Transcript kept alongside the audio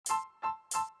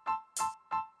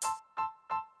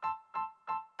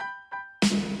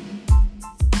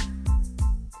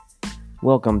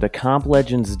Welcome to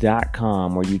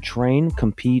CompLegends.com, where you train,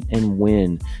 compete, and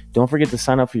win. Don't forget to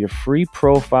sign up for your free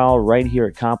profile right here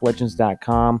at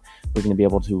CompLegends.com. We're going to be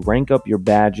able to rank up your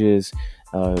badges,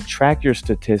 track your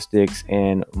statistics,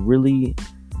 and really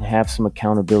have some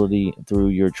accountability through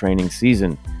your training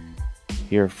season.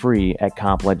 Here free at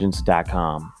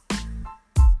CompLegends.com.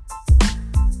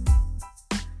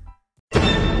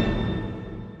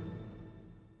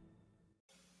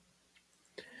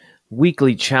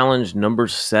 Weekly challenge number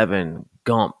 7,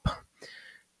 Gump.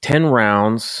 10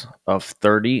 rounds of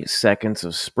 30 seconds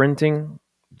of sprinting,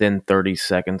 then 30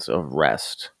 seconds of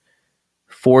rest.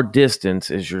 For distance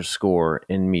is your score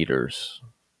in meters.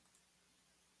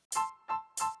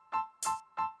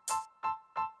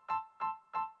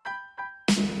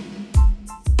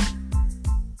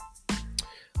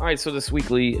 All right, so this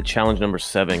weekly challenge number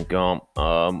 7, Gump.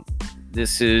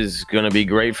 This is going to be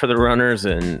great for the runners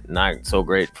and not so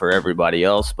great for everybody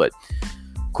else. But,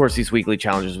 of course, these weekly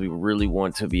challenges, we really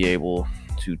want to be able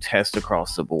to test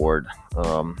across the board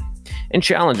and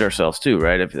challenge ourselves too,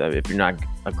 right? If you're not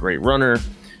a great runner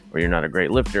or you're not a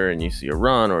great lifter and you see a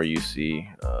run or you see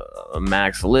a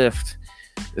max lift,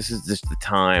 this is just the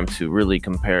time to really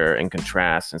compare and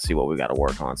contrast and see what we got to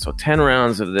work on. So 10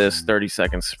 rounds of this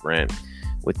 30-second sprint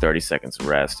with 30 seconds of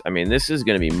rest. I mean, this is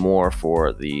going to be more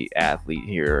for the athlete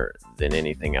here than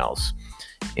anything else.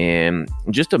 And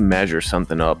just to measure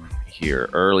something up here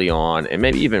early on and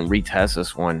maybe even retest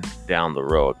this one down the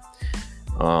road.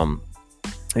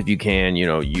 If you can,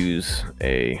 use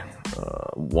a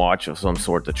watch of some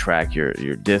sort to track your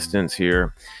distance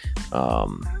here.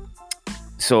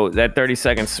 So that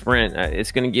 30-second sprint,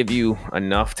 it's going to give you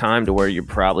enough time to where you're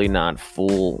probably not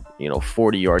full,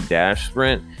 40-yard dash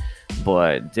sprint,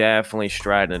 but definitely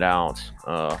striding it out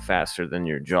faster than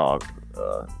your jog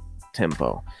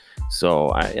tempo.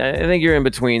 So I think you're in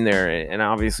between there, and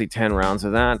obviously 10 rounds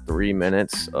of that, 3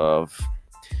 minutes of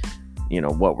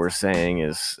what we're saying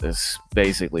is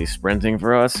basically sprinting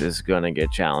for us is going to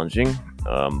get challenging.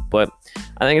 But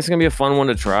I think it's going to be a fun one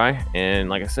to try, and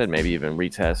like I said, maybe even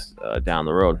retest down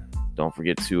the road. Don't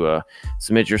forget to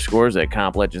submit your scores at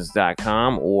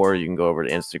CompLegends.com, or you can go over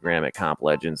to Instagram at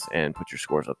CompLegends and put your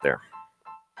scores up there.